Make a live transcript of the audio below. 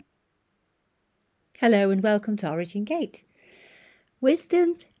Hello and welcome to Origin Gate.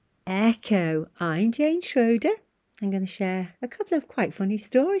 Wisdom's Echo. I'm Jane Schroeder. I'm going to share a couple of quite funny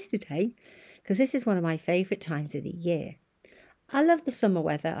stories today because this is one of my favourite times of the year. I love the summer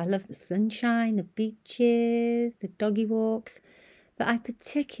weather. I love the sunshine, the beaches, the doggy walks, but I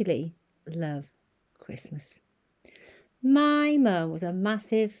particularly love Christmas. My mum was a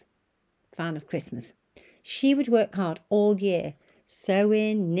massive fan of Christmas. She would work hard all year,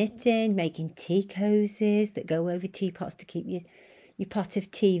 sewing, knitting, making tea cozies that go over teapots to keep your pot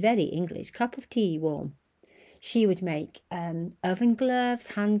of tea, very English, cup of tea warm. She would make oven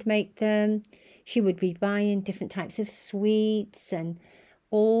gloves, hand make them. She would be buying different types of sweets and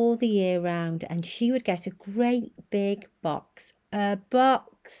all the year round. And she would get a great big box,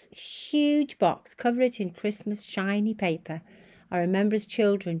 huge box, cover it in Christmas shiny paper. I remember as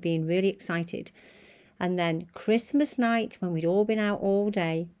children being really excited. And then Christmas night, when we'd all been out all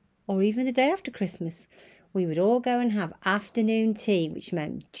day, or even the day after Christmas, we would all go and have afternoon tea, which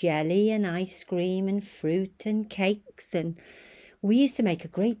meant jelly and ice cream and fruit and cakes. And we used to make a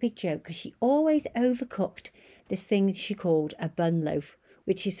great big joke because she always overcooked this thing she called a bun loaf,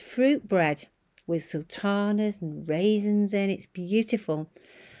 which is fruit bread with sultanas and raisins in. It's beautiful.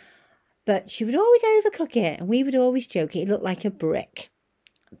 But she would always overcook it, and we would always joke it looked like a brick.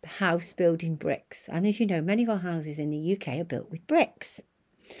 House building bricks. And as you know, many of our houses in the UK are built with bricks.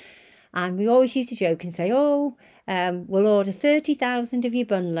 And we always used to joke and say, we'll order 30,000 of your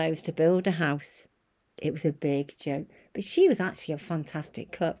bun loaves to build a house. It was a big joke. But she was actually a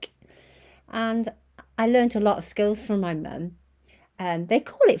fantastic cook. And I learned a lot of skills from my mum. They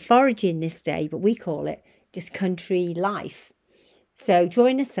call it foraging this day, but we call it just country life. So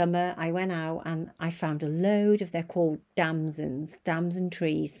during the summer, I went out and I found a load of, they're called damsons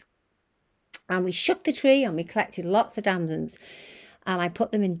trees. And we shook the tree and we collected lots of damsons. And I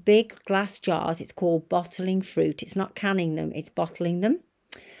put them in big glass jars. It's called bottling fruit. It's not canning them, it's bottling them.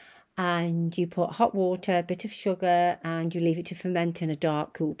 And you put hot water, a bit of sugar, and you leave it to ferment in a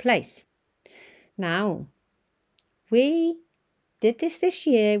dark, cool place. Now, we did this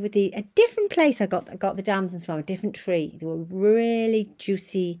year with a different place. I got the damsons from a different tree. They were really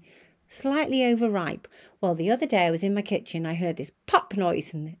juicy, slightly overripe. Well, the other day I was in my kitchen. I heard this pop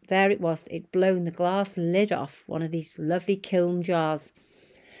noise, and there it was. It'd blown the glass lid off one of these lovely kiln jars.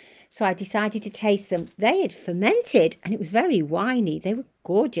 So I decided to taste them. They had fermented, and it was very winey. They were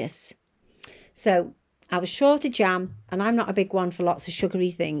gorgeous. So I was short of jam, and I'm not a big one for lots of sugary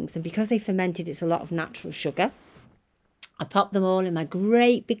things. And because they fermented, it's a lot of natural sugar. I popped them all in my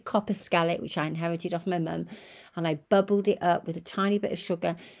great big copper skillet, which I inherited off my mum, and I bubbled it up with a tiny bit of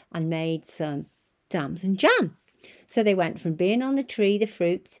sugar and made some damson jam. So they went from being on the tree, the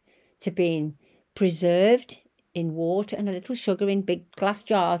fruit, to being preserved in water and a little sugar in big glass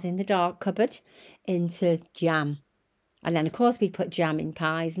jars in the dark cupboard into jam. And then, of course, we put jam in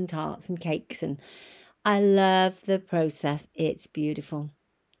pies and tarts and cakes. And I love the process. It's beautiful.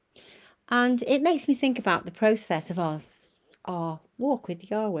 And it makes me think about the process of our walk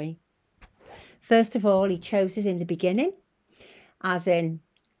with Yahweh. First of all, he chose us in the beginning, as in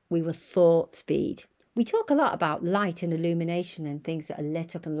we were thought speed. We talk a lot about light and illumination and things that are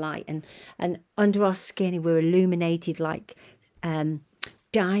lit up and light, and under our skin we're illuminated like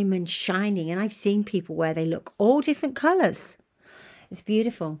diamond shining. And I've seen people where they look all different colours. It's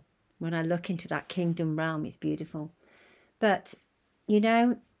beautiful. When I look into that kingdom realm, it's beautiful. But,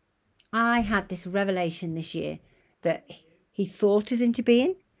 I had this revelation this year that he thought us into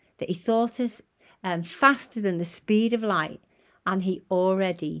being, that he thought us faster than the speed of light, and he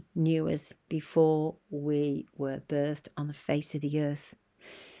already knew us before we were birthed on the face of the earth.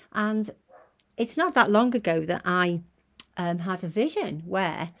 And it's not that long ago that I had a vision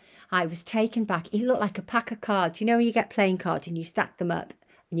where I was taken back. It looked like a pack of cards. You know when you get playing cards and you stack them up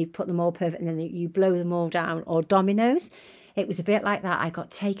and you put them all perfect and then you blow them all down, or dominoes? It was a bit like that. I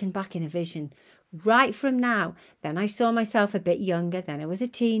got taken back in a vision right from now. Then I saw myself a bit younger. Then I was a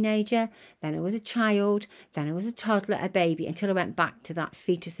teenager. Then I was a child. Then I was a toddler, a baby, until I went back to that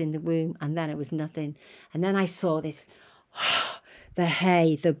fetus in the womb. And then it was nothing. And then I saw this,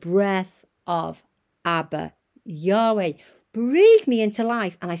 the breath of Abba, Yahweh, breathed me into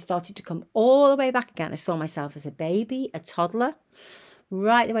life. And I started to come all the way back again. I saw myself as a baby, a toddler,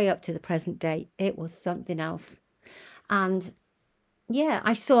 right the way up to the present day. It was something else. And yeah,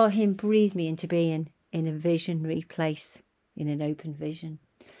 I saw him breathe me into being in a visionary place, in an open vision.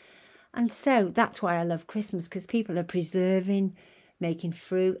 And so that's why I love Christmas, because people are preserving, making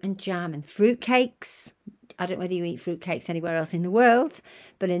fruit and jam and fruit cakes. I don't know whether you eat fruit cakes anywhere else in the world,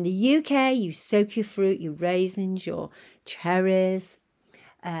 but in the UK, you soak your fruit, your raisins, your cherries,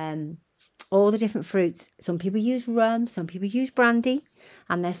 all the different fruits. Some people use rum, some people use brandy,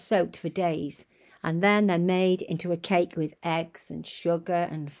 and they're soaked for days. And then they're made into a cake with eggs and sugar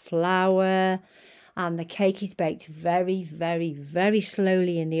and flour. And the cake is baked very, very, very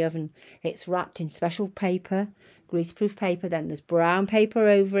slowly in the oven. It's wrapped in special paper, greaseproof paper. Then there's brown paper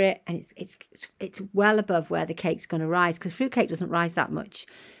over it, and it's well above where the cake's going to rise, because fruitcake doesn't rise that much,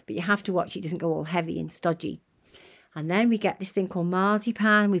 but you have to watch it doesn't go all heavy and stodgy. And then we get this thing called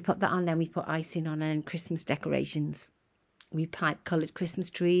marzipan. We put that on, then we put icing on, and Christmas decorations. We pipe coloured Christmas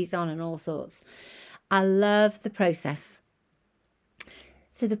trees on and all sorts. I love the process.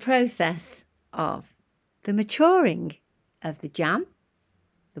 So the process of the maturing of the jam,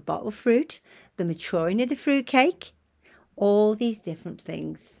 the bottled fruit, the maturing of the fruit cake, all these different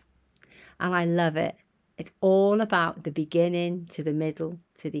things. And I love it. It's all about the beginning to the middle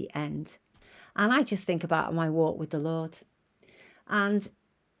to the end. And I just think about my walk with the Lord. And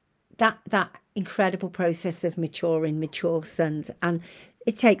that incredible process of maturing mature sons. And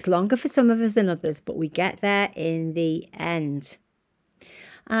it takes longer for some of us than others, but we get there in the end.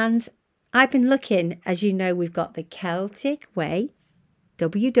 And I've been looking, as you know, we've got the Celtic Way,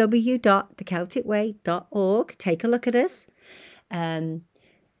 www.thecelticway.org. Take a look at us.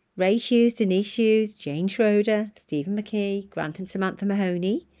 Ray Hughes, Denise Hughes, Jane Schroeder, Stephen McKee, Grant and Samantha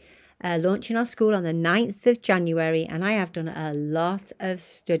Mahoney. Launching our school on the 9th of January, and I have done a lot of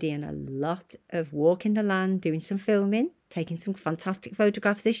studying, a lot of walking the land, doing some filming, taking some fantastic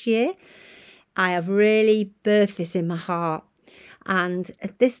photographs this year. I have really birthed this in my heart, and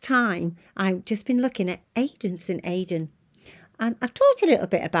at this time I've just been looking at Aidan St. Aidan, and I've talked a little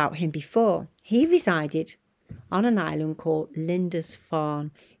bit about him before. He resided on an island called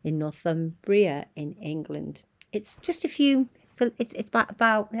Lindisfarne in Northumbria in England. It's just a few... So it's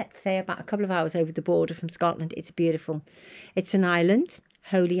about, let's say, about a couple of hours over the border from Scotland. It's beautiful. It's an island,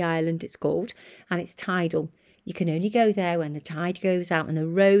 Holy Island it's called, and it's tidal. You can only go there when the tide goes out and the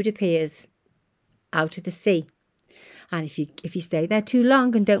road appears out of the sea. And if you stay there too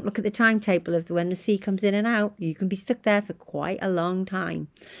long and don't look at the timetable of when the sea comes in and out, you can be stuck there for quite a long time.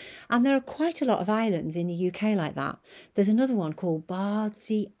 And there are quite a lot of islands in the UK like that. There's another one called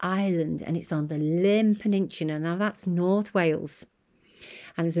Bardsey Island, and it's on the Llyn Peninsula. Now that's North Wales.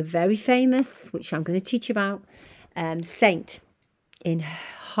 And there's a very famous, which I'm going to teach you about, saint in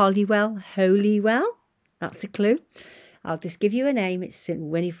Holywell. That's a clue. I'll just give you a name. It's St.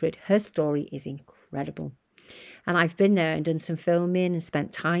 Winifred. Her story is incredible. And I've been there and done some filming and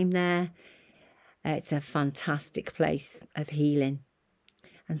spent time there. It's a fantastic place of healing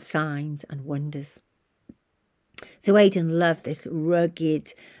and signs and wonders. So Aidan loved this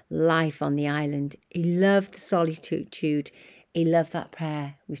rugged life on the island. He loved the solitude. He loved that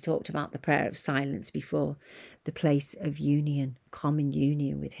prayer. We've talked about the prayer of silence before. The place of union, common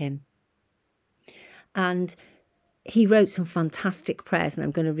union with him. And he wrote some fantastic prayers, and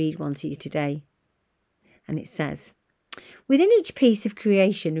I'm going to read one to you today. And it says, within each piece of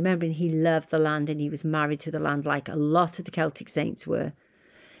creation, remembering he loved the land and he was married to the land like a lot of the Celtic saints were.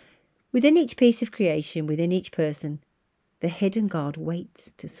 Within each piece of creation, within each person, the hidden God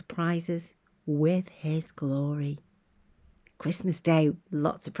waits to surprise us with his glory. Christmas Day,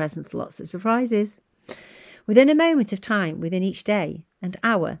 lots of presents, lots of surprises. Within a moment of time, within each day and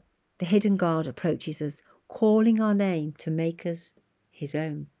hour, the hidden God approaches us, calling our name to make us his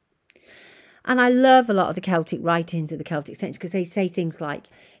own. And I love a lot of the Celtic writings of the Celtic saints, because they say things like,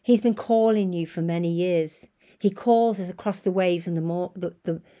 he's been calling you for many years. He calls us across the waves and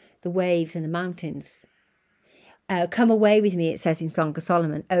the waves and the mountains. Come away with me, it says in Song of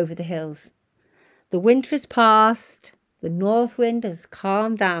Solomon, over the hills. The winter has passed, the north wind has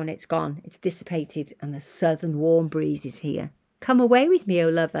calmed down, it's gone, it's dissipated, and the southern warm breeze is here. Come away with me, O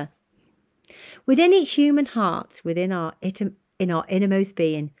lover. Within each human heart, in our innermost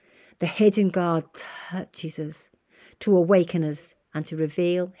being, the hidden God touches us to awaken us and to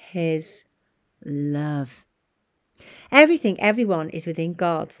reveal his love. Everything, everyone is within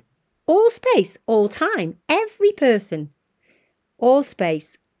God. All space, all time, every person. All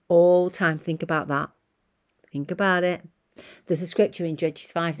space, all time. Think about that. Think about it. There's a scripture in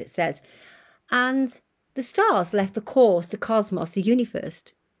Judges 5 that says, and the stars left the course, the cosmos, the universe,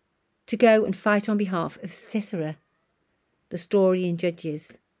 to go and fight on behalf of Sisera. The story in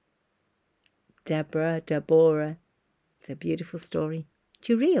Judges. Deborah. It's a beautiful story.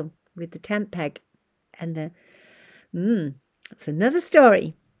 Jeriel with the tent peg and that's another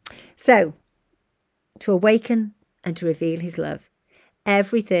story. So, to awaken and to reveal his love.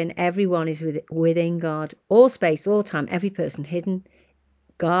 Everything, everyone is within God. All space, all time, every person hidden.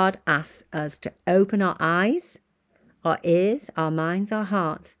 God asks us to open our eyes, our ears, our minds, our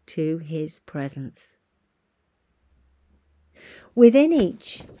hearts to his presence. Within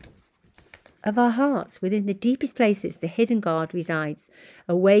each of our hearts, within the deepest places, the hidden God resides,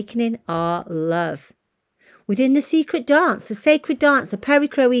 awakening our love. Within the secret dance, the sacred dance, the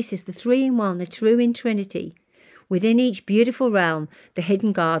perichroesis, the three-in-one, the true in Trinity, within each beautiful realm, the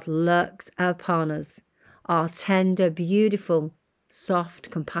hidden God lurks upon us, our tender, beautiful,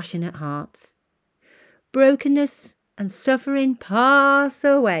 soft, compassionate hearts. Brokenness and suffering pass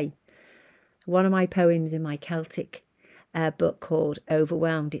away. One of my poems in my Celtic book called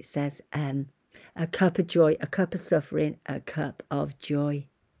Overwhelmed, it says, a cup of joy, a cup of suffering, a cup of joy.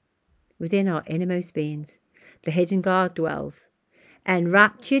 Within our innermost beings, the hidden God dwells,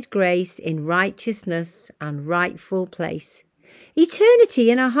 enraptured grace in righteousness and rightful place. Eternity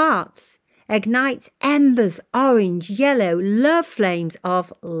in our hearts ignites embers, orange, yellow, love flames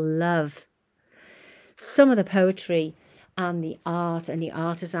of love. Some of the poetry and the art and the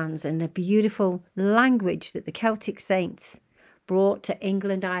artisans and the beautiful language that the Celtic saints brought to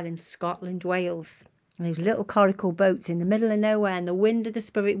England, Ireland, Scotland, Wales. And those little coracle boats in the middle of nowhere, and the wind of the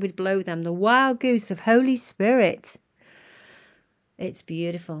Spirit would blow them, the wild goose of Holy Spirit. It's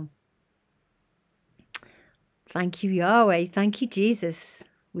beautiful. Thank you, Yahweh. Thank you, Jesus.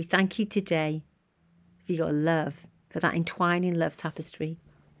 We thank you today for your love, for that entwining love tapestry.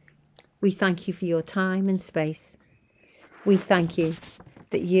 We thank you for your time and space. We thank you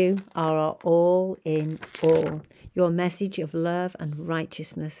that you are our all in all, your message of love and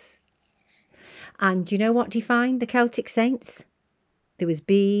righteousness. And do you know what defined the Celtic saints? There was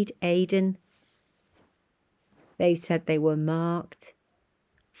Bede, Aidan. They said they were marked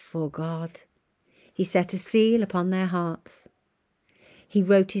for God. He set a seal upon their hearts. He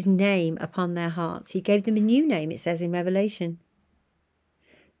wrote his name upon their hearts. He gave them a new name, it says in Revelation.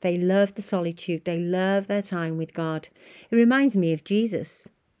 They loved the solitude. They loved their time with God. It reminds me of Jesus,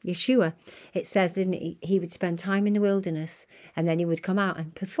 Yeshua. It says that he would spend time in the wilderness and then he would come out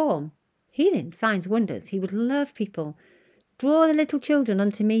and perform healing, signs, wonders. He would love people. Draw the little children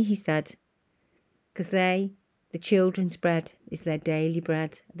unto me, he said, because the children's bread is their daily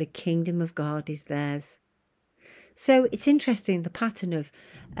bread. The kingdom of God is theirs. So it's interesting, the pattern of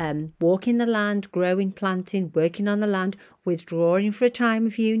walking the land, growing, planting, working on the land, withdrawing for a time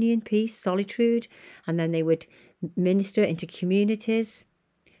of union, peace, solitude, and then they would minister into communities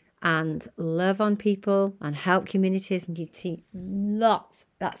and love on people and help communities. And you'd see lots,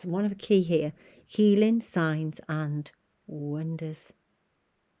 that's one of the key here, healing, signs and wonders.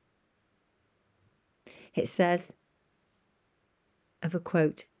 It says of a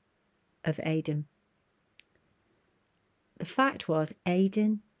quote of Aidan. The fact was,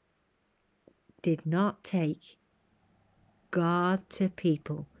 Aidan did not take God to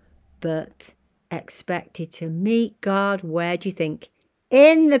people, but expected to meet God, where do you think?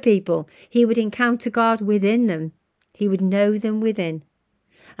 In the people. He would encounter God within them. He would know them within.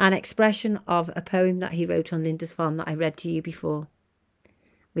 An expression of a poem that he wrote on Linda's Farm that I read to you before.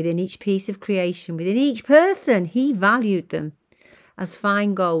 Within each piece of creation, within each person, he valued them as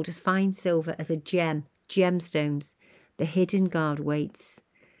fine gold, as fine silver, as a gem, gemstones. The hidden God waits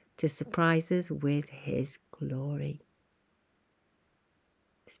to surprise us with his glory.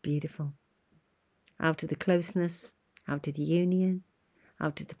 It's beautiful. Out of the closeness, out of the union,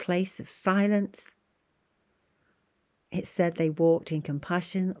 out of the place of silence. It said they walked in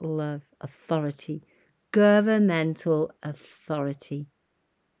compassion, love, authority, governmental authority.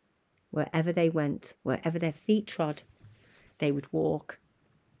 Wherever they went, wherever their feet trod, they would walk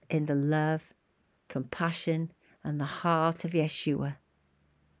in the love, compassion, and the heart of Yeshua.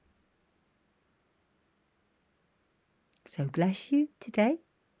 So bless you today.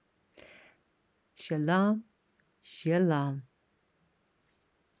 Shalom, shalom.